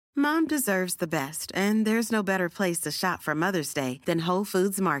Mom deserves the best, and there's no better place to shop for Mother's Day than Whole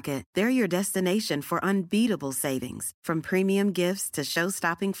Foods Market. They're your destination for unbeatable savings, from premium gifts to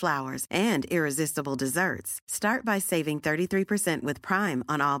show-stopping flowers and irresistible desserts. Start by saving 33% with Prime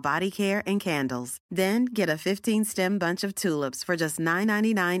on all body care and candles. Then get a 15-stem bunch of tulips for just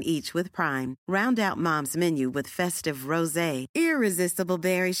 $9.99 each with Prime. Round out Mom's menu with festive rosé, irresistible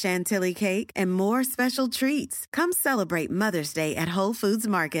berry chantilly cake, and more special treats. Come celebrate Mother's Day at Whole Foods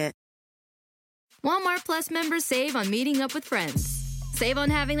Market. Walmart Plus members save on meeting up with friends. Save on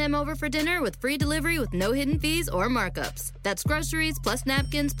having them over for dinner with free delivery with no hidden fees or markups. That's groceries, plus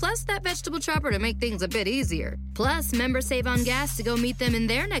napkins, plus that vegetable chopper to make things a bit easier. Plus, members save on gas to go meet them in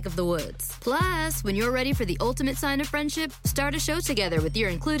their neck of the woods. Plus, when you're ready for the ultimate sign of friendship, start a show together with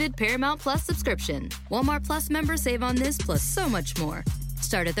your included Paramount Plus subscription. Walmart Plus members save on this plus so much more.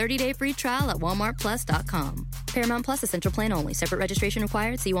 Start a 30-day free trial at walmartplus.com. Paramount Plus Essential Plan only. Separate registration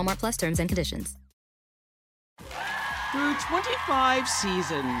required. See Walmart Plus terms and conditions. Through 25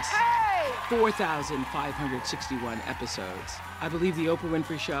 seasons, 4,561 episodes, I believe The Oprah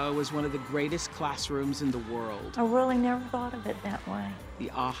Winfrey Show was one of the greatest classrooms in the world. I really never thought of it that way. The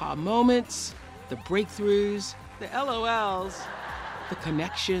aha moments, the breakthroughs, the LOLs, the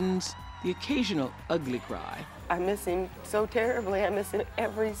connections, the occasional ugly cry. I miss him so terribly. I miss him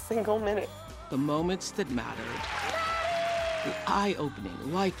every single minute. The moments that mattered. The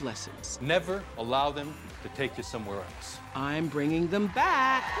eye-opening life lessons. Never allow them to take you somewhere else. I'm bringing them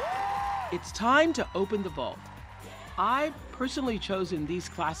back. It's time to open the vault. I've personally chosen these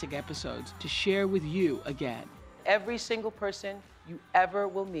classic episodes to share with you again. Every single person you ever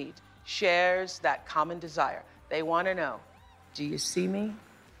will meet shares that common desire. They want to know, do you see me?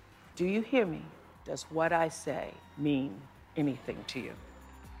 Do you hear me? Does what I say mean anything to you?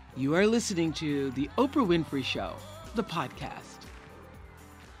 You are listening to The Oprah Winfrey Show, the podcast.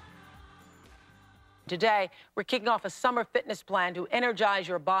 Today, we're kicking off a summer fitness plan to energize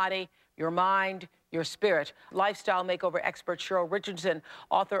your body, your mind, your spirit. Lifestyle makeover expert Cheryl Richardson,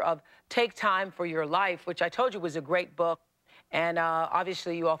 author of Take Time for Your Life, which I told you was a great book. And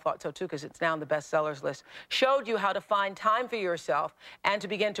obviously you all thought so too, because it's now on the bestsellers list, showed you how to find time for yourself and to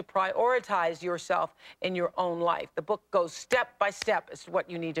begin to prioritize yourself in your own life. The book goes step by step as to what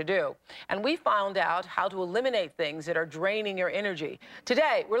you need to do. And we found out how to eliminate things that are draining your energy.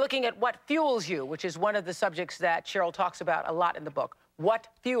 Today, we're looking at what fuels you, which is one of the subjects that Cheryl talks about a lot in the book. What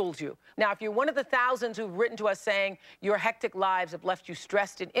fuels you? Now, if you're one of the thousands who've written to us saying your hectic lives have left you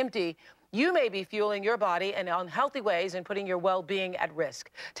stressed and empty, you may be fueling your body in unhealthy ways and putting your well-being at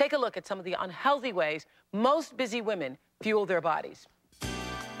risk. Take a look at some of the unhealthy ways most busy women fuel their bodies.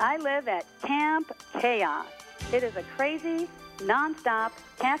 I live at Camp Chaos. It is a crazy, nonstop,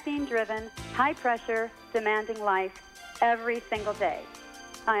 caffeine-driven, high-pressure, demanding life every single day.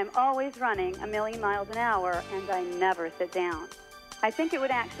 I am always running 1,000,000 miles an hour, and I never sit down. I think it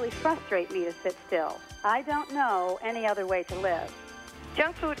would actually frustrate me to sit still. I don't know any other way to live.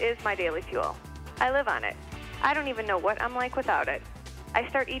 Junk food is my daily fuel. I live on it. I don't even know what I'm like without it. I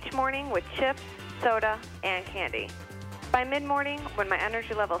start each morning with chips, soda, and candy. By mid-morning, when my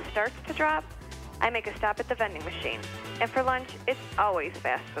energy level starts to drop, I make a stop at the vending machine. And for lunch, it's always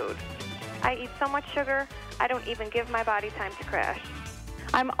fast food. I eat so much sugar, I don't even give my body time to crash.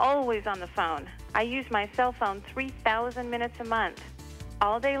 I'm always on the phone. I use my cell phone 3,000 minutes a month.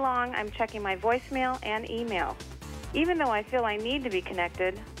 All day long, I'm checking my voicemail and email. Even though I feel I need to be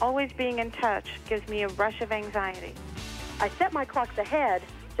connected, always being in touch gives me a rush of anxiety. I set my clocks ahead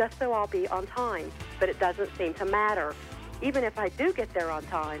just so I'll be on time, but it doesn't seem to matter. Even if I do get there on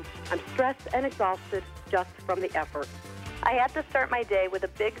time, I'm stressed and exhausted just from the effort. I have to start my day with a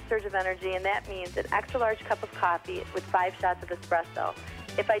big surge of energy, and that means an extra large cup of coffee with 5 shots of espresso.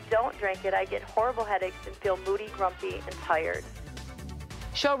 If I don't drink it, I get horrible headaches and feel moody, grumpy, and tired.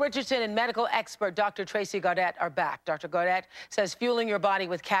 Cheryl Richardson and medical expert Dr. Tracy Gaudet are back. Dr. Gaudet says fueling your body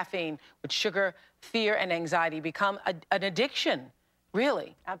with caffeine, with sugar, fear, and anxiety become an addiction,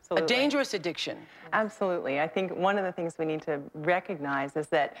 really. Absolutely. A dangerous addiction. Absolutely. I think one of the things we need to recognize is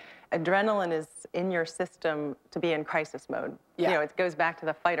that adrenaline is in your system to be in crisis mode. Yeah. You know, it goes back to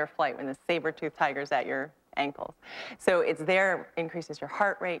the fight or flight when the saber-toothed tiger's at your ankles. So it's there, increases your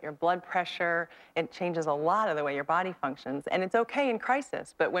heart rate, your blood pressure. It changes a lot of the way your body functions. And it's okay in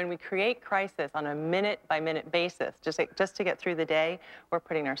crisis, but when we create crisis on a minute-by-minute basis, just to get through the day, we're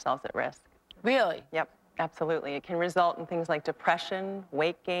putting ourselves at risk. Really? Yep, absolutely. It can result in things like depression,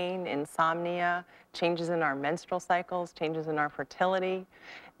 weight gain, insomnia, changes in our menstrual cycles, changes in our fertility.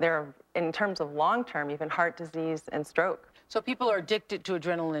 There are, in terms of long-term, even heart disease and stroke. So people are addicted to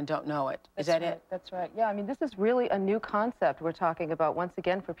adrenaline and don't know it. Is that it? That's right. Yeah, I mean, this is really a new concept we're talking about. Once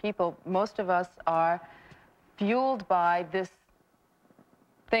again, for people, most of us are fueled by this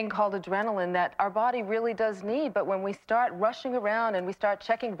thing called adrenaline that our body really does need. But when we start rushing around and we start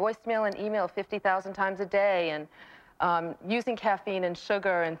checking voicemail and email 50,000 times a day and using caffeine and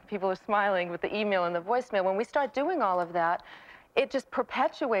sugar, and people are smiling with the email and the voicemail, when we start doing all of that, it just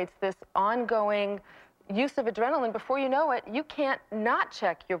perpetuates this ongoing use of adrenaline. Before you know it, you can't not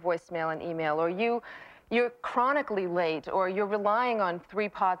check your voicemail and email, or you're chronically late, or you're relying on 3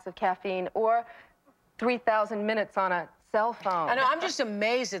 pots of caffeine, or 3,000 minutes on a cell phone. I know, I'm just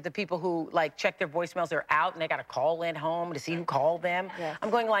amazed at the people who, like, check their voicemails, they're out, and they got to call in home to see who called them. Yes. I'm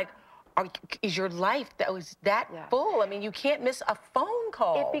going like, is your life that full? I mean, you can't miss a phone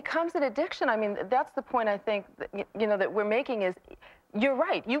call. It becomes an addiction. I mean, that's the point I think that, you know, that we're making is, you're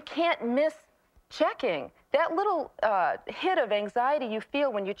right, you can't miss checking. That little hit of anxiety you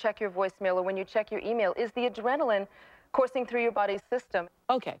feel when you check your voicemail or when you check your email is the adrenaline coursing through your body's system.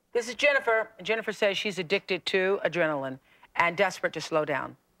 Okay, this is Jennifer. Jennifer says she's addicted to adrenaline and desperate to slow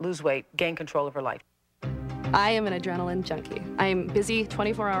down, lose weight, gain control of her life. I am an adrenaline junkie. I'm busy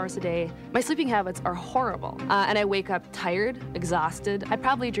 24 hours a day. My sleeping habits are horrible, and I wake up tired, exhausted. I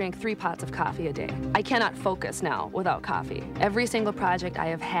probably drink 3 pots of coffee a day. I cannot focus now without coffee. Every single project I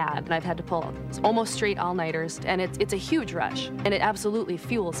have had, and I've had to pull almost straight all-nighters, and it's a huge rush, and it absolutely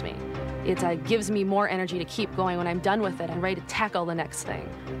fuels me. It gives me more energy to keep going when I'm done with it and ready to tackle the next thing.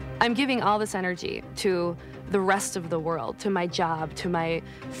 I'm giving all this energy to the rest of the world, to my job, to my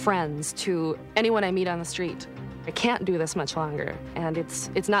friends, to anyone I meet on the street. I can't do this much longer, and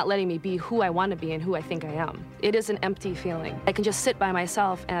it's not letting me be who I want to be and who I think I am. It is an empty feeling. I can just sit by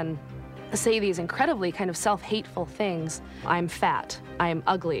myself and say these incredibly kind of self-hateful things. I'm fat, I'm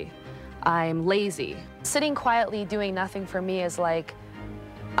ugly, I'm lazy. Sitting quietly doing nothing for me is like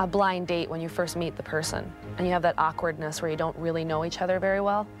a blind date when you first meet the person, and you have that awkwardness where you don't really know each other very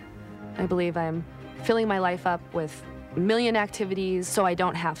well. I believe I'm filling my life up with a million activities so I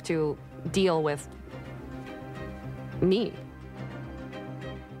don't have to deal with me.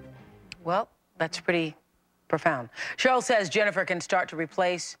 Well, that's pretty profound. Cheryl says Jennifer can start to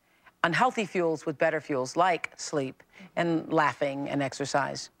replace unhealthy fuels with better fuels like sleep and laughing and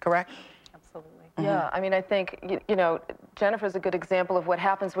exercise, correct? Absolutely. Yeah, I mean, I think, you know, Jennifer's a good example of what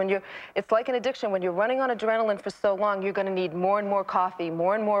happens when it's like an addiction. When you're running on adrenaline for so long, you're going to need more and more coffee,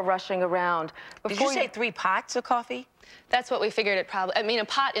 more and more rushing around. Did you say 3 pots of coffee? That's what we figured it probably, I mean, a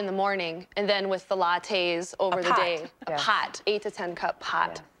pot in the morning, and then with the lattes over the day. A pot, 8 to 10 cup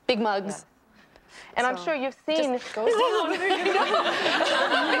pot. Yeah. Big mugs. Yeah. And so, I'm sure you've seen... That's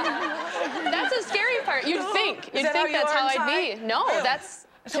the scary part. You'd think that's how I'd be. No, really?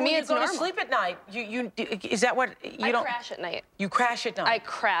 So to me, it's normal. When you go to sleep at night, is that what you I don't... crash at night. You crash at night? I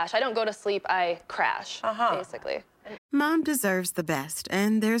crash. I don't go to sleep, I crash, basically. Mom deserves the best,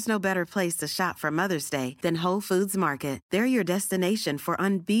 and there's no better place to shop for Mother's Day than Whole Foods Market. They're your destination for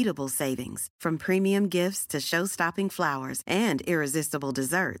unbeatable savings, from premium gifts to show-stopping flowers and irresistible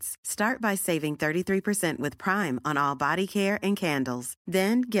desserts. Start by saving 33% with Prime on all body care and candles.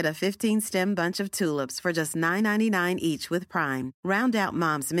 Then get a 15-stem bunch of tulips for just $9.99 each with Prime. Round out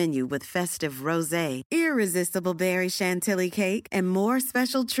Mom's menu with festive rosé, irresistible berry chantilly cake, and more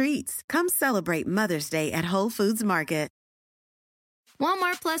special treats. Come celebrate Mother's Day at Whole Foods Market.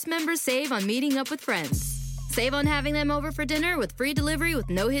 Walmart Plus members save on meeting up with friends. Save on having them over for dinner with free delivery with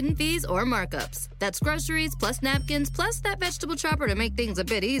no hidden fees or markups. That's groceries plus napkins plus that vegetable chopper to make things a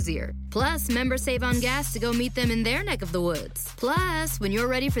bit easier. Plus, members save on gas to go meet them in their neck of the woods. Plus, when you're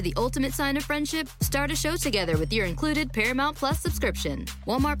ready for the ultimate sign of friendship, start a show together with your included Paramount Plus subscription.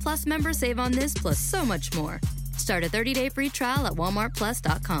 Walmart Plus members save on this plus so much more. Start a 30-day free trial at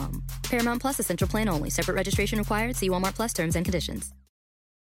walmartplus.com. Paramount Plus Essential Plan only. Separate registration required. See Walmart Plus terms and conditions.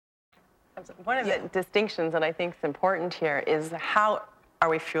 One of the distinctions that I think is important here is how are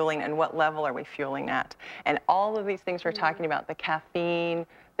we fueling and what level are we fueling at? And all of these things we're talking about, the caffeine,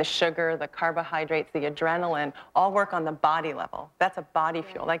 the sugar, the carbohydrates, the adrenaline, all work on the body level. That's a body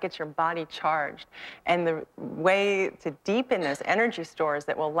fuel. That gets your body charged. And the way to deepen those energy stores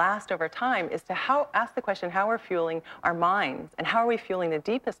that will last over time is to ask the question how we're fueling our minds and how are we fueling the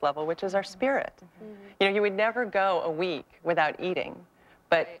deepest level, which is our spirit. You know, you would never go a week without eating.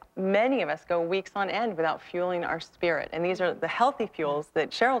 But many of us go weeks on end without fueling our spirit. And these are the healthy fuels that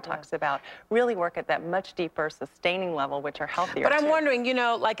Cheryl talks about, really work at that much deeper, sustaining level, which are healthier. But I'm wondering, you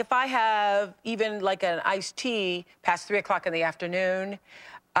know, like if I have even like an iced tea past 3 o'clock in the afternoon,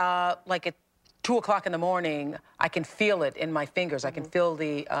 like at 2 o'clock in the morning, I can feel it in my fingers. I can feel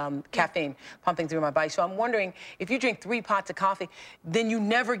the caffeine pumping through my body. So I'm wondering, if you drink 3 pots of coffee, then you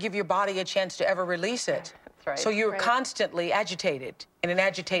never give your body a chance to ever release it. That's right. So you're constantly agitated, in an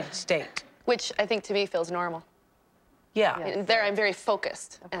agitated state. Which I think to me feels normal. Yeah. And there I'm very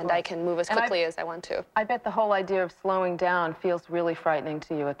focused, and I can move as quickly as I want to. I bet the whole idea of slowing down feels really frightening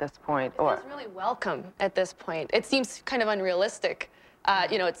to you at this point. It feels really welcome at this point. It seems kind of unrealistic.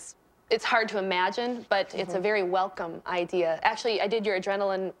 You know, it's hard to imagine, but it's a very welcome idea. Actually, I did your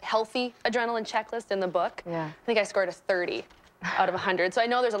healthy adrenaline checklist in the book. Yeah. I think I scored a 30 out of 100. So I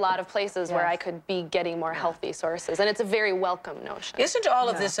know there's a lot of places where I could be getting more healthy sources, and it's a very welcome notion. Isn't all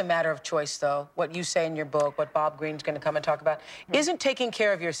of this a matter of choice, though? What you say in your book, what Bob Greene's going to come and talk about, isn't taking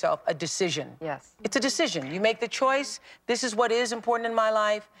care of yourself a decision? Yes. It's a decision. You make the choice, this is what is important in my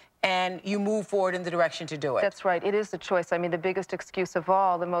life, and you move forward in the direction to do it. That's right. It is the choice. I mean, the biggest excuse of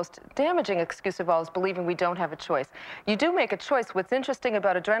all, the most damaging excuse of all, is believing we don't have a choice. You do make a choice. What's interesting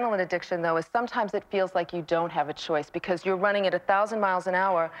about adrenaline addiction, though, is sometimes it feels like you don't have a choice because you're running at 1,000 miles an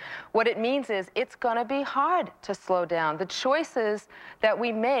hour. What it means is it's going to be hard to slow down. The choices that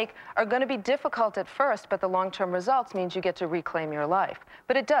we make are going to be difficult at first, but the long-term results means you get to reclaim your life.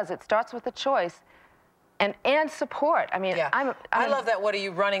 But it does. It starts with a choice. And support. I mean, I love that. What are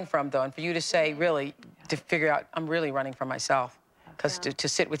you running from, though? And for you to say, really, to figure out, I'm really running from myself. Because to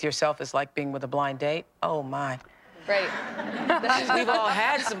sit with yourself is like being with a blind date. Oh, my. Right. We've all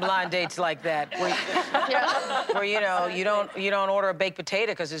had some blind dates like that, where you know, you don't order a baked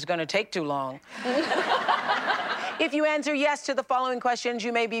potato because it's going to take too long. If you answer yes to the following questions,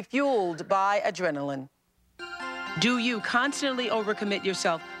 you may be fueled by adrenaline. Do you constantly overcommit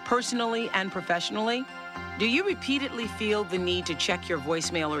yourself personally and professionally? Do you repeatedly feel the need to check your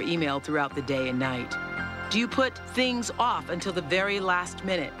voicemail or email throughout the day and night? Do you put things off until the very last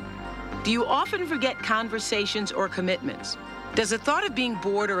minute? Do you often forget conversations or commitments? Does the thought of being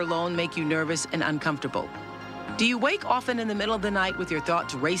bored or alone make you nervous and uncomfortable? Do you wake often in the middle of the night with your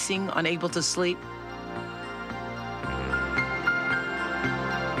thoughts racing, unable to sleep?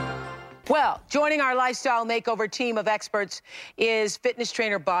 Well, joining our lifestyle makeover team of experts is fitness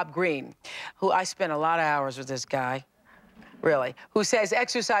trainer Bob Greene, who I spent a lot of hours with this guy, really, who says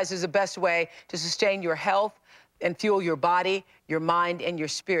exercise is the best way to sustain your health and fuel your body, your mind, and your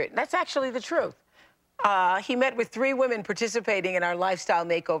spirit. And that's actually the truth. He met with 3 women participating in our Lifestyle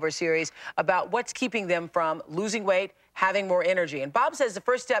Makeover series about what's keeping them from losing weight, having more energy. And Bob says the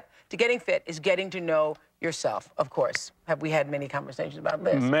first step to getting fit is getting to know yourself, of course. Have we had many conversations about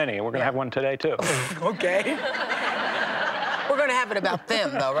this? Many. We're going to have one today, too. Okay. We're going to have it about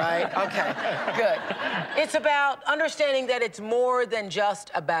them, though, right? Okay, good. It's about understanding that it's more than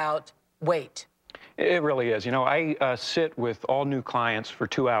just about weight. It really is. You know, I sit with all new clients for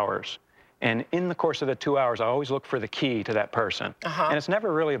 2 hours. And in the course of the 2 hours, I always look for the key to that person. And it's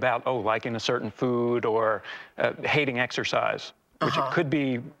never really about, liking a certain food or hating exercise, which it could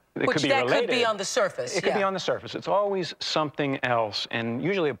be. It could be related. Could be on the surface. It could be on the surface. It's always something else, and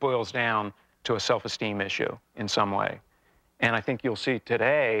usually it boils down to a self-esteem issue in some way. And I think you'll see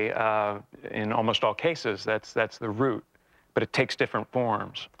today, in almost all cases, that's the root, but it takes different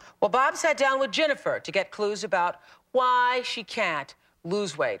forms. Well, Bob sat down with Jennifer to get clues about why she can't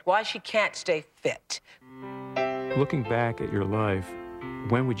lose weight, why she can't stay fit. Looking back at your life,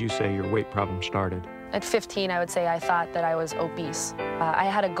 when would you say your weight problem started? At 15, I would say I thought that I was obese. I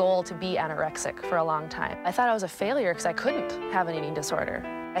had a goal to be anorexic for a long time. I thought I was a failure because I couldn't have an eating disorder.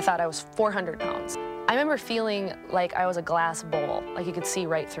 I thought I was 400 pounds. I remember feeling like I was a glass bowl, like you could see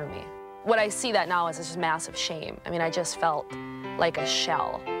right through me. What I see that now is just massive shame. I mean, I just felt like a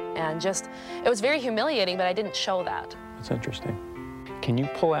shell. And it was very humiliating, but I didn't show that. That's interesting. Can you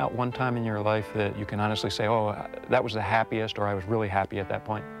pull out one time in your life that you can honestly say, oh, that was the happiest, or I was really happy at that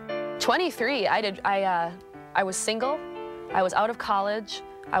point? 23, I was single, I was out of college,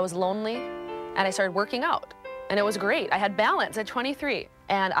 I was lonely, and I started working out. And it was great. I had balance at 23,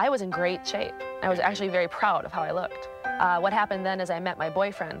 and I was in great shape. I was actually very proud of how I looked. What happened then is I met my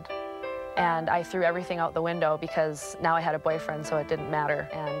boyfriend, and I threw everything out the window because now I had a boyfriend, so it didn't matter.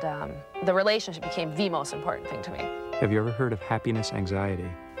 And the relationship became the most important thing to me. Have you ever heard of happiness anxiety?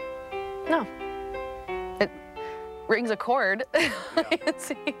 No. Rings a chord.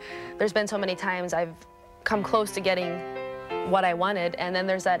 There's been so many times I've come close to getting what I wanted, and then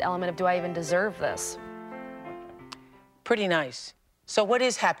there's that element of, do I even deserve this? Pretty nice. So what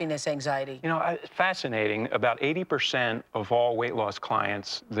is happiness anxiety? You know, it's fascinating. About 80% of all weight loss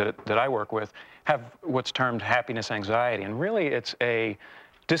clients that I work with have what's termed happiness anxiety, and really it's a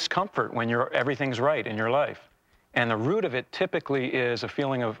discomfort when everything's right in your life. And the root of it typically is a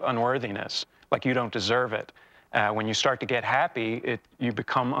feeling of unworthiness, like you don't deserve it. When you start to get happy, you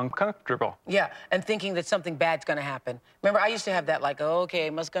become uncomfortable. Yeah, and thinking that something bad's going to happen. Remember, I used to have that, like, oh, okay,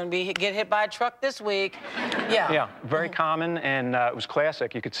 must going to get hit by a truck this week. Yeah. Yeah, very common, and it was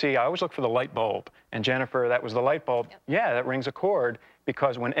classic. You could see, I always look for the light bulb. And Jennifer, that was the light bulb. Yep. Yeah, that rings a chord,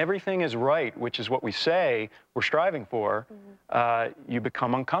 because when everything is right, which is what we say we're striving for, you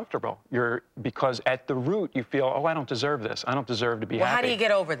become uncomfortable. Because at the root, you feel, oh, I don't deserve this. I don't deserve to be happy. Well, how do you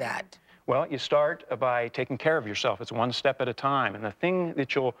get over that? Well, you start by taking care of yourself. It's one step at a time. And the thing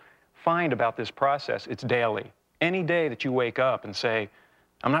that you'll find about this process, it's daily. Any day that you wake up and say,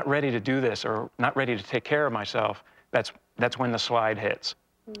 I'm not ready to do this or not ready to take care of myself, that's when the slide hits.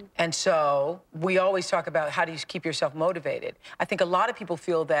 And so we always talk about how do you keep yourself motivated. I think a lot of people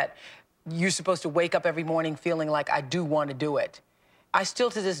feel that you're supposed to wake up every morning feeling like, I do want to do it. I still,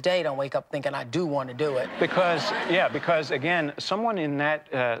 to this day, don't wake up thinking I do want to do it. Because again, someone in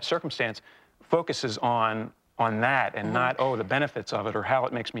that circumstance focuses on that and not, oh, the benefits of it or how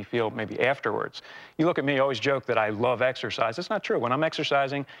it makes me feel maybe afterwards. You look at me, I always joke that I love exercise. It's not true. When I'm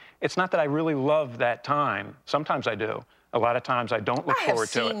exercising, it's not that I really love that time. Sometimes I do. A lot of times I don't look forward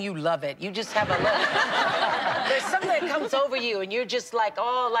to it. I have seen you love it. You just have a little... There's something that comes over you, and you're just like,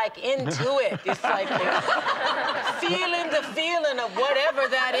 all like into it. It's like feeling the feeling of whatever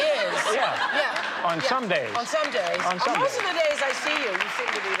that is. Yeah. On some days. On some days. On most of the days I see you seem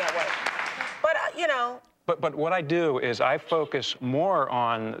to be that way. But, you know... But what I do is I focus more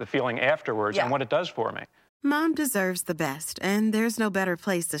on the feeling afterwards and what it does for me. Mom deserves the best, and there's no better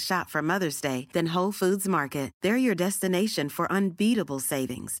place to shop for Mother's Day than Whole Foods Market. They're your destination for unbeatable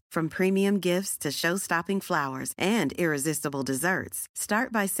savings, from premium gifts to show-stopping flowers and irresistible desserts.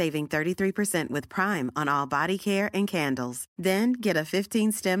 Start by saving 33% with Prime on all body care and candles. Then get a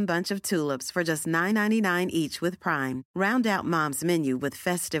 15-stem bunch of tulips for just $9.99 each with Prime. Round out Mom's menu with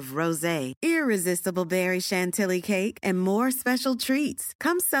festive rosé, irresistible berry chantilly cake, and more special treats.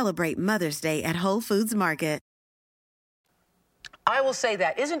 Come celebrate Mother's Day at Whole Foods Market. I will say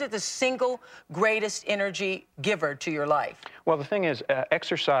that. Isn't it the single greatest energy giver to your life? Well, the thing is,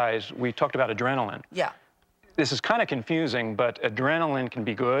 exercise, we talked about adrenaline. Yeah. This is kind of confusing, but adrenaline can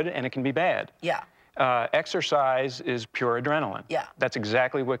be good and it can be bad. Yeah. Exercise is pure adrenaline. Yeah. That's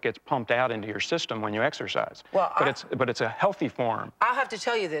exactly what gets pumped out into your system when you exercise. Well, but it's a healthy form. I'll have to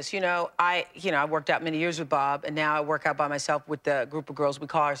tell you this. I worked out many years with Bob, and now I work out by myself with the group of girls. We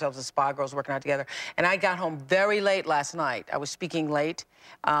call ourselves the Spa Girls, working out together. And I got home very late last night. I was speaking late,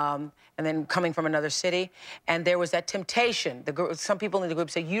 and then coming from another city, and there was that temptation. Some people in the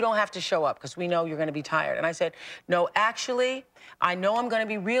group say, you don't have to show up because we know you're going to be tired. And I said, no, actually, I know I'm going to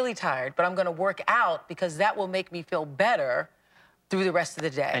be really tired, but I'm going to work out because that will make me feel better through the rest of the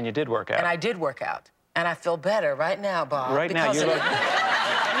day. And you did work out. And I did work out. And I feel better right now, Bob. Right now, you look...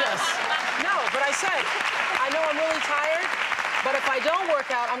 Yes. No, but I said, I know I'm really tired, but if I don't work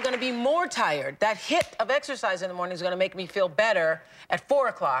out, I'm going to be more tired. That hit of exercise in the morning is going to make me feel better at 4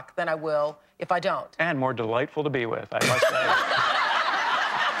 o'clock than I will if I don't. And more delightful to be with, I must say.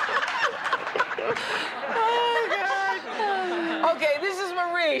 Okay, this is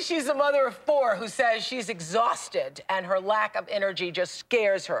Marie. She's a mother of 4 who says she's exhausted and her lack of energy just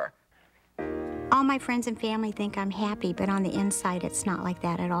scares her. All my friends and family think I'm happy, but on the inside, it's not like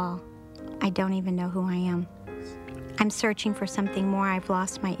that at all. I don't even know who I am. I'm searching for something more. I've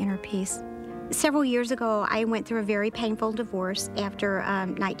lost my inner peace. Several years ago, I went through a very painful divorce after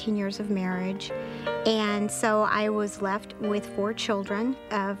 19 years of marriage. And so I was left with 4 children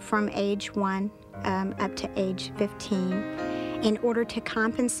from age 1 up to age 15. In order to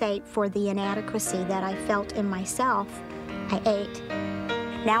compensate for the inadequacy that I felt in myself, I ate.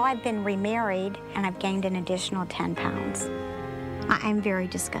 Now I've been remarried and I've gained an additional 10 pounds. I'm very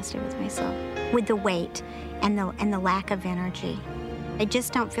disgusted with myself, with the weight and the lack of energy. I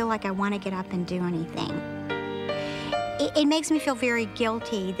just don't feel like I want to get up and do anything. It makes me feel very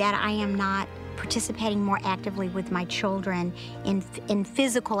guilty that I am not participating more actively with my children in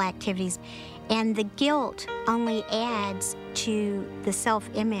physical activities. And the guilt only adds to the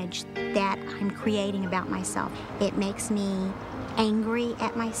self-image that I'm creating about myself. It makes me angry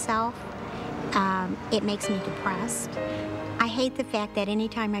at myself. It makes me depressed. I hate the fact that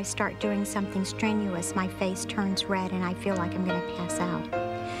anytime I start doing something strenuous, my face turns red and I feel like I'm going to pass out.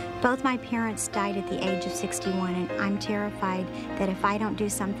 Both my parents died at the age of 61, and I'm terrified that if I don't do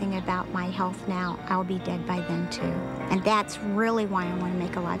something about my health now, I'll be dead by then too. And that's really why I want to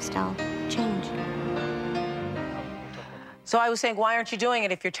make a lifestyle change. So I was saying, why aren't you doing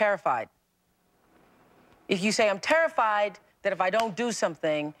it if you're terrified? If you say, I'm terrified that if I don't do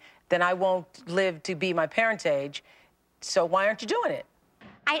something, then I won't live to be my parents' age. So why aren't you doing it?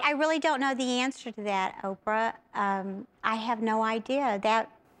 I really don't know the answer to that, Oprah. I have no idea.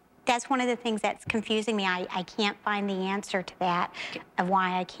 That's one of the things that's confusing me. I can't find the answer to that, of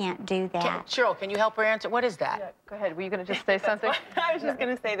why I can't do that. Cheryl, can you help her answer? What is that? Yeah, go ahead. Were you going to just say something? I was just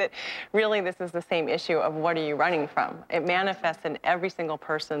going to say that really this is the same issue of what are you running from? It manifests in every single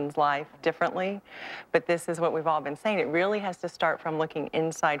person's life differently, but this is what we've all been saying. It really has to start from looking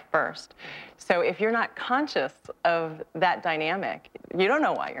inside first. So if you're not conscious of that dynamic, you don't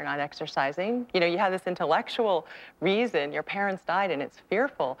know why you're not exercising. You know, you have this intellectual reason, your parents died and it's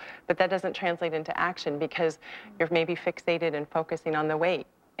fearful, but that doesn't translate into action because you're maybe fixated and focusing on the weight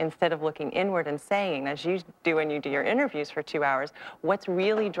instead of looking inward and saying, as you do when you do your interviews for 2 hours, what's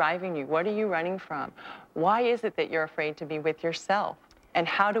really driving you? What are you running from? Why is it that you're afraid to be with yourself? And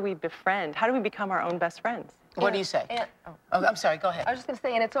how do we befriend? How do we become our own best friends? What do you say? Oh, I'm sorry, go ahead. I was just going to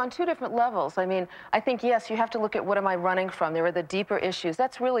say, and it's on 2 different levels. I mean, I think, yes, you have to look at what am I running from. There are the deeper issues.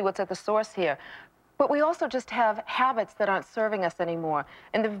 That's really what's at the source here. But we also just have habits that aren't serving us anymore.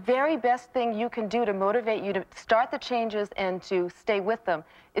 And the very best thing you can do to motivate you to start the changes and to stay with them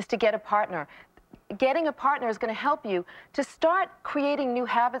is to get a partner. Getting a partner is going to help you to start creating new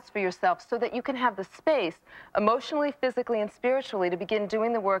habits for yourself so that you can have the space, emotionally, physically, and spiritually, to begin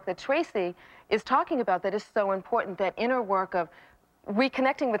doing the work that Tracy is talking about that is so important, that inner work of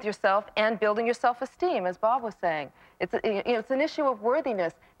reconnecting with yourself and building your self-esteem, as Bob was saying. It's an issue of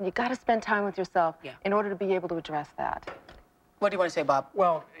worthiness, and you've got to spend time with yourself in order to be able to address that. What do you want to say, Bob?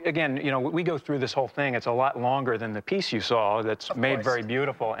 Well, again, you know, we go through this whole thing. It's a lot longer than the piece you saw that's made very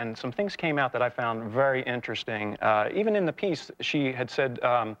beautiful. And some things came out that I found very interesting. Even in the piece, she had said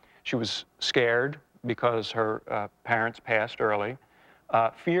she was scared because her parents passed early.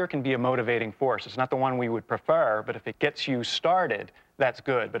 Fear can be a motivating force. It's not the one we would prefer, but if it gets you started, that's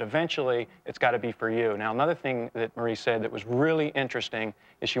good. But eventually, it's got to be for you. Now, another thing that Marie said that was really interesting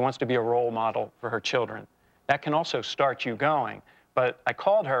is she wants to be a role model for her children. That can also start you going. But I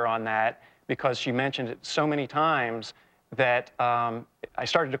called her on that because she mentioned it so many times that I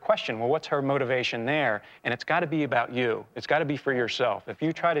started to question, well, what's her motivation there? And it's got to be about you. It's got to be for yourself. If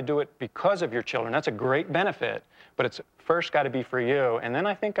you try to do it because of your children, that's a great benefit, but it's first got to be for you. And then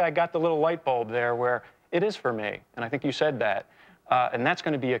I think I got the little light bulb there where it is for me. And I think you said that. And that's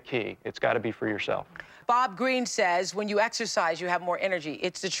going to be a key. It's got to be for yourself. Bob Green says when you exercise, you have more energy.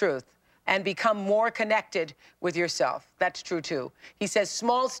 It's the truth. And become more connected with yourself. That's true, too. He says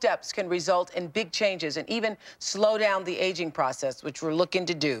small steps can result in big changes and even slow down the aging process, which we're looking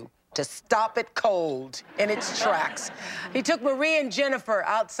to do, to stop it cold in its tracks. He took Marie and Jennifer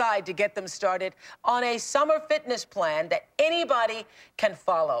outside to get them started on a summer fitness plan that anybody can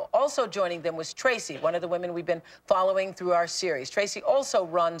follow. Also joining them was Tracy, one of the women we've been following through our series. Tracy also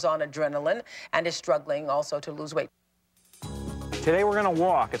runs on adrenaline and is struggling also to lose weight. Today we're going to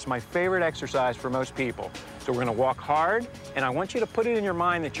walk. It's my favorite exercise for most people. So we're going to walk hard, and I want you to put it in your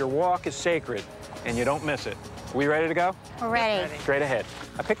mind that your walk is sacred and you don't miss it. Are we ready to go? We're ready. Straight ahead.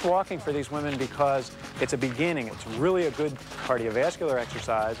 I picked walking for these women because it's a beginning. It's really a good cardiovascular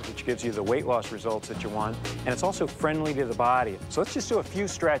exercise, which gives you the weight loss results that you want, and it's also friendly to the body. So let's just do a few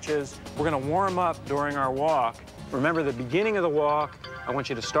stretches. We're going to warm up during our walk. Remember, the beginning of the walk, I want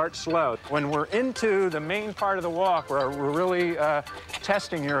you to start slow. When we're into the main part of the walk, where we're really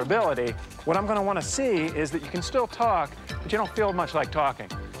testing your ability, what I'm going to want to see is that you can still talk, but you don't feel much like talking.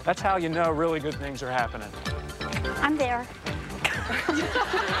 That's how you know really good things are happening. I'm there.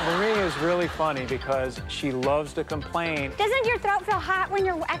 Marie is really funny because she loves to complain. Doesn't your throat feel hot when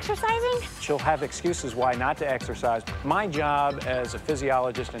you're exercising? She'll have excuses why not to exercise. My job as a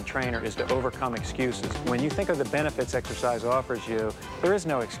physiologist and trainer is to overcome excuses. When you think of the benefits exercise offers you, there is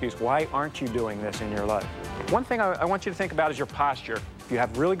no excuse. Why aren't you doing this in your life? One thing I want you to think about is your posture. If you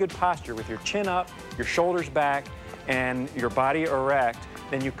have really good posture with your chin up, your shoulders back, and your body erect,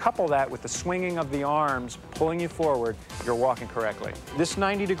 then you couple that with the swinging of the arms, pulling you forward, you're walking correctly. This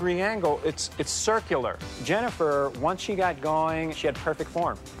 90-degree angle, it's circular. Jennifer, once she got going, she had perfect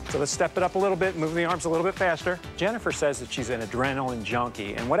form. So let's step it up a little bit, move the arms a little bit faster. Jennifer says that she's an adrenaline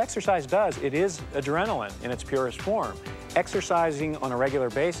junkie, and what exercise does, it is adrenaline in its purest form. Exercising on a regular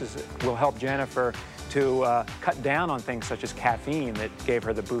basis will help Jennifer to cut down on things such as caffeine that gave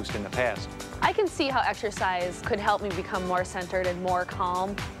her the boost in the past. I can see how exercise could help me become more centered and more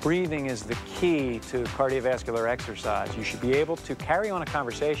calm. Breathing is the key to cardiovascular exercise. You should be able to carry on a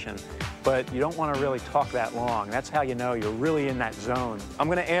conversation, but you don't want to really talk that long. That's how you know you're really in that zone. I'm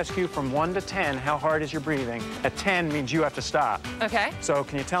going to ask you from 1 to 10, how hard is your breathing? At 10 means you have to stop. Okay. So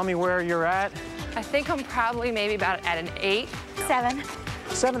can you tell me where you're at? I think I'm probably maybe about at an 8. 7.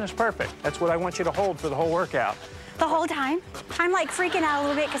 7 is perfect. That's what I want you to hold for the whole workout. The whole time. I'm like freaking out a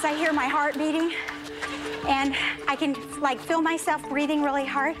little bit because I hear my heart beating. And I can like feel myself breathing really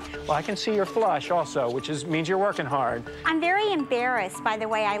hard. Well, I can see your flush also, which means you're working hard. I'm very embarrassed by the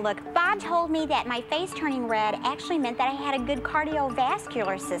way I look. Bob told me that my face turning red actually meant that I had a good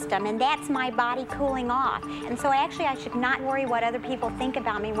cardiovascular system, and that's my body cooling off. And so actually I should not worry what other people think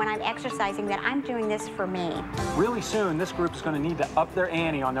about me when I'm exercising, that I'm doing this for me. Really soon, this group is going to need to up their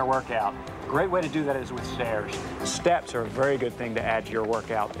ante on their workout. A great way to do that is with stairs. Steps are a very good thing to add to your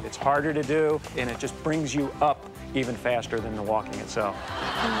workout. It's harder to do, and it just brings you up even faster than the walking itself.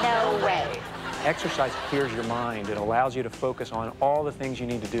 No way. Exercise clears your mind. It allows you to focus on all the things you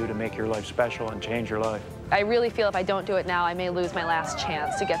need to do to make your life special and change your life. I really feel if I don't do it now, I may lose my last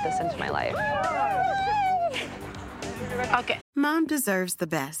chance to get this into my life. Okay. Mom deserves the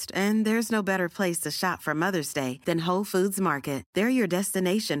best, and there's no better place to shop for Mother's Day than Whole Foods Market. They're your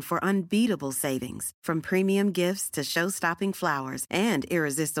destination for unbeatable savings, from premium gifts to show-stopping flowers and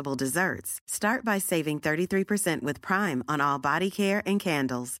irresistible desserts. Start by saving 33% with Prime on all body care and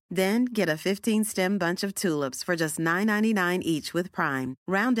candles. Then get a 15-stem bunch of tulips for just $9.99 each with Prime.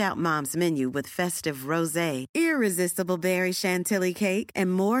 Round out Mom's menu with festive rosé, irresistible berry chantilly cake,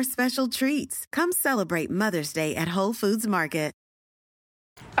 and more special treats. Come celebrate Mother's Day at Whole Foods Market.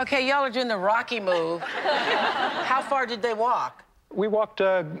 Okay, y'all are doing the Rocky move. How far did they walk? We walked,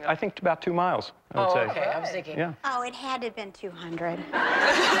 I think, about 2 miles, I would say. Okay, I was thinking. Yeah. Oh, it had to have been 200.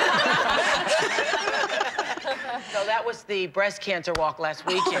 No, that was the breast cancer walk last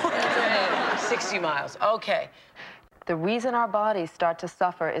weekend. 60 miles, okay. The reason our bodies start to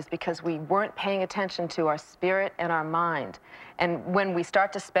suffer is because we weren't paying attention to our spirit and our mind. And when we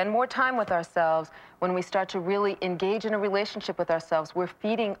start to spend more time with ourselves, when we start to really engage in a relationship with ourselves, we're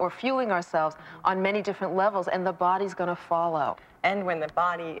feeding or fueling ourselves on many different levels, and the body's going to follow. And when the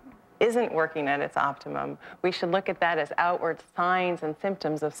body isn't working at its optimum, we should look at that as outward signs and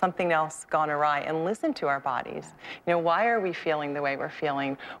symptoms of something else gone awry and listen to our bodies. You know, why are we feeling the way we're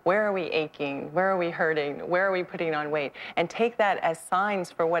feeling? Where are we aching? Where are we hurting? Where are we putting on weight? And take that as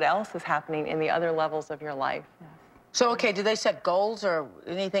signs for what else is happening in the other levels of your life. So, okay, do they set goals or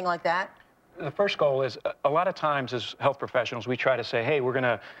anything like that? The first goal is, a lot of times as health professionals, we try to say, hey, we're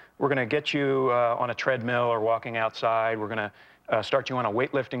gonna get you on a treadmill or walking outside. We're gonna start you on a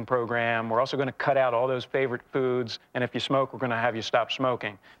weightlifting program. We're also gonna cut out all those favorite foods. And if you smoke, we're gonna have you stop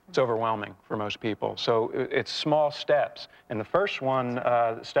smoking. It's overwhelming for most people. So it's small steps. And the first one,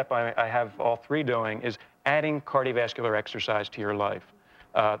 step I have all three doing is adding cardiovascular exercise to your life.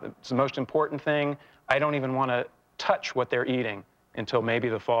 It's the most important thing. I don't even wanna touch what they're eating until maybe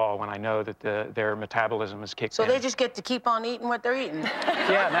the fall, when I know that their metabolism is kicked in. So they just get to keep on eating what they're eating?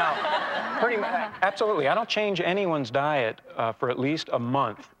 Yeah, now, pretty much, absolutely. I don't change anyone's diet for at least a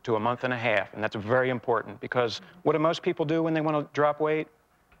month to a month and a half, and that's very important, because what do most people do when they want to drop weight?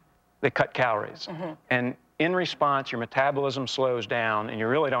 They cut calories. And in response, your metabolism slows down, and you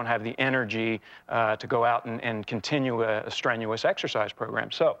really don't have the energy to go out and continue a strenuous exercise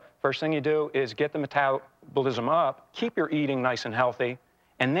program. So first thing you do is get the metabolism up, keep your eating nice and healthy,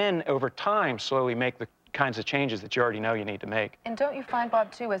 and then over time, slowly make the kinds of changes that you already know you need to make. And don't you find,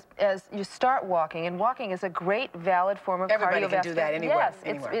 Bob, too, as you start walking, and walking is a great, valid form of cardiovascular... Everybody can do that anywhere.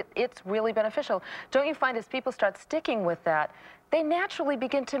 Yes, it's really beneficial. Don't you find as people start sticking with that, they naturally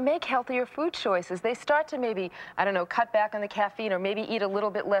begin to make healthier food choices. They start to maybe, I don't know, cut back on the caffeine or maybe eat a little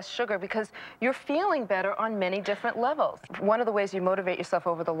bit less sugar because you're feeling better on many different levels. One of the ways you motivate yourself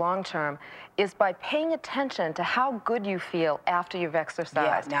over the long term is by paying attention to how good you feel after you've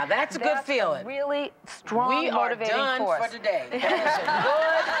exercised. Yeah, now that's a good feeling. A really strong motivating force. We are done for today. That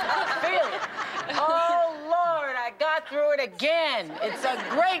was a good feeling. Oh, Lord, I got through it again. It's a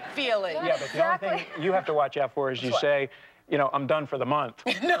great feeling. Yeah, but the only thing you have to watch out for is you say, you know, I'm done for the month.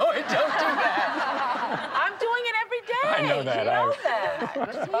 No, don't do that. I'm doing it every day. I know that. You know that.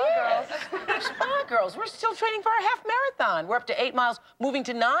 We're spa girls. We're spa girls. We're still training for our half marathon. We're up to 8 miles, moving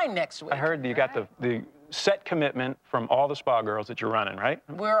to 9 next week. I heard you got the set commitment from all the spa girls that you're running, right?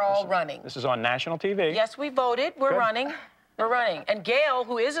 We're all running. This is on national TV. Yes, we voted. We're running. We're running. And Gail,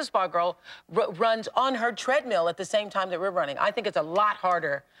 who is a spa girl, runs on her treadmill at the same time that we're running. I think it's a lot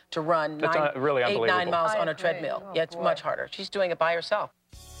harder to run really 8, 9 miles on a agree. treadmill. Yeah, it's much harder. She's doing it by herself.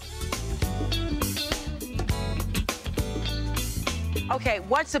 Okay,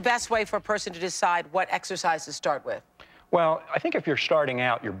 what's the best way for a person to decide what exercise to start with? Well, I think if you're starting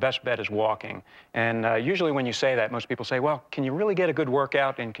out, your best bet is walking. And usually when you say that, most people say, well, can you really get a good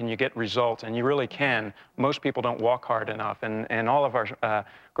workout and can you get results? And you really can. Most people don't walk hard enough. And all of our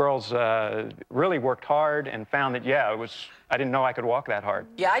girls really worked hard and found that, yeah, I didn't know I could walk that hard.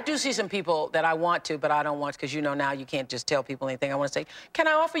 Yeah, I do see some people that I want to, but I don't want to, because you know now you can't just tell people anything. I want to say, can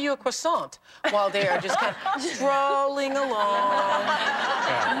I offer you a croissant? While they're just kind of strolling along.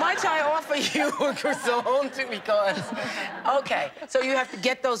 Yeah. Might I offer you a croissant? Because, okay, so you have to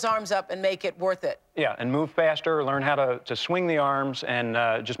get those arms up and make it worth it. Yeah, and move faster, learn how to swing the arms, and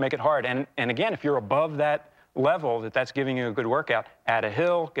just make it hard. And again, if you're above that level, that's giving you a good workout, add a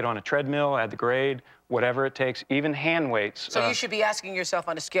hill, get on a treadmill, add the grade, whatever it takes, even hand weights. So you should be asking yourself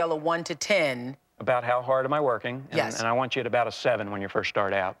on a scale of 1 to 10. About how hard am I working? Yes. And I want you at about a 7 when you first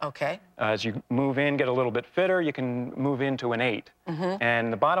start out. Okay. As you move in, get a little bit fitter, you can move into an 8. Mm-hmm.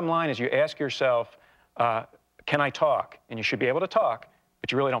 And the bottom line is you ask yourself, can I talk? And you should be able to talk,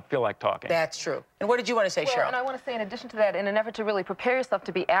 but you really don't feel like talking. That's true. And what did you want to say, Cheryl? And I want to say, in addition to that, in an effort to really prepare yourself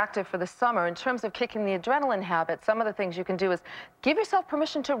to be active for the summer, in terms of kicking the adrenaline habit, some of the things you can do is give yourself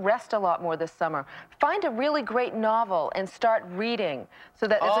permission to rest a lot more this summer. Find a really great novel and start reading. So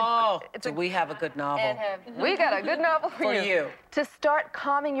that we have a good novel. We got a good novel for you. To start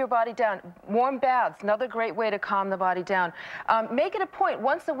calming your body down. Warm baths, another great way to calm the body down. Make it a point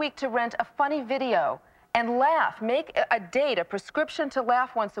once a week to rent a funny video and laugh. Make a date, a prescription to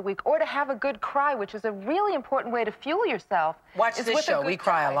laugh once a week, or to have a good cry, which is a really important way to fuel yourself. Watch this show. We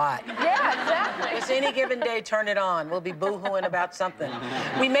cry a lot. Yeah, exactly. Just any given day, turn it on. We'll be boo-hooing about something.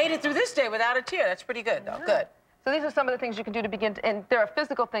 We made it through this day without a tear. That's pretty good, though. Yeah. Good. So these are some of the things you can do to begin, and there are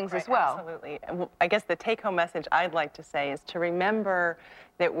physical things as well. Absolutely. I guess the take-home message I'd like to say is to remember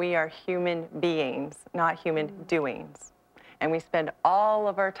that we are human beings, not human doings. And we spend all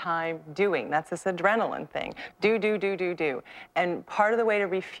of our time doing. That's this adrenaline thing. Do. And part of the way to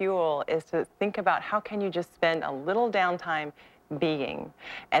refuel is to think about how can you just spend a little downtime being.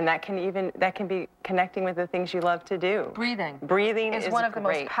 And that can be connecting with the things you love to do. Breathing. Breathing is one of the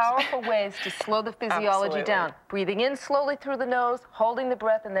most powerful ways to slow the physiology down. Breathing in slowly through the nose, holding the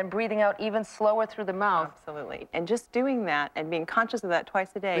breath, and then breathing out even slower through the mouth. Absolutely. And just doing that and being conscious of that twice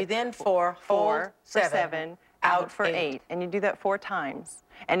a day. Breathe in 4, hold 7. Out for 8, and you do that 4 times.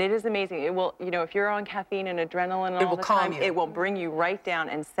 And it is amazing. It will, if you're on caffeine and adrenaline all the time, it will bring you right down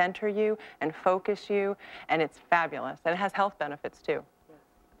and center you and focus you, and it's fabulous. And it has health benefits, too.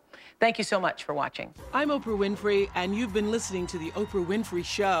 Thank you so much for watching. I'm Oprah Winfrey, and you've been listening to The Oprah Winfrey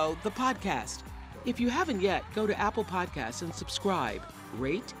Show, the podcast. If you haven't yet, go to Apple Podcasts and subscribe,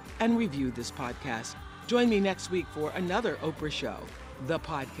 rate, and review this podcast. Join me next week for another Oprah Show, the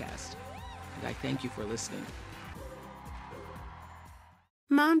podcast. And I thank you for listening.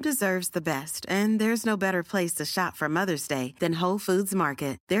 Mom deserves the best, and there's no better place to shop for Mother's Day than Whole Foods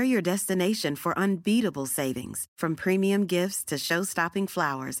Market. They're your destination for unbeatable savings, from premium gifts to show-stopping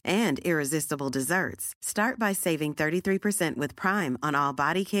flowers and irresistible desserts. Start by saving 33% with Prime on all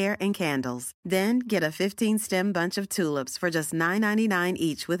body care and candles. Then get a 15-stem bunch of tulips for just $9.99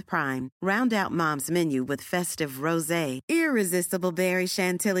 each with Prime. Round out Mom's menu with festive rosé, irresistible berry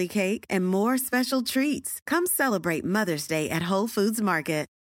chantilly cake, and more special treats. Come celebrate Mother's Day at Whole Foods Market.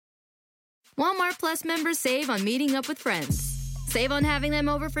 Walmart Plus members save on meeting up with friends. Save on having them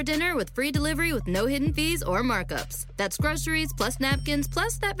over for dinner with free delivery with no hidden fees or markups. That's groceries plus napkins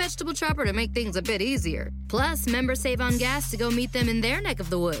plus that vegetable chopper to make things a bit easier. Plus, members save on gas to go meet them in their neck of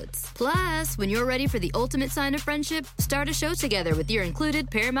the woods. Plus, when you're ready for the ultimate sign of friendship, start a show together with your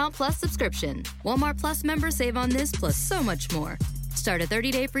included Paramount Plus subscription. Walmart Plus members save on this plus so much more. Start a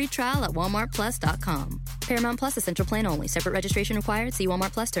 30-day free trial at walmartplus.com. Paramount Plus Essential Plan only. Separate registration required. See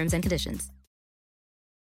Walmart Plus terms and conditions.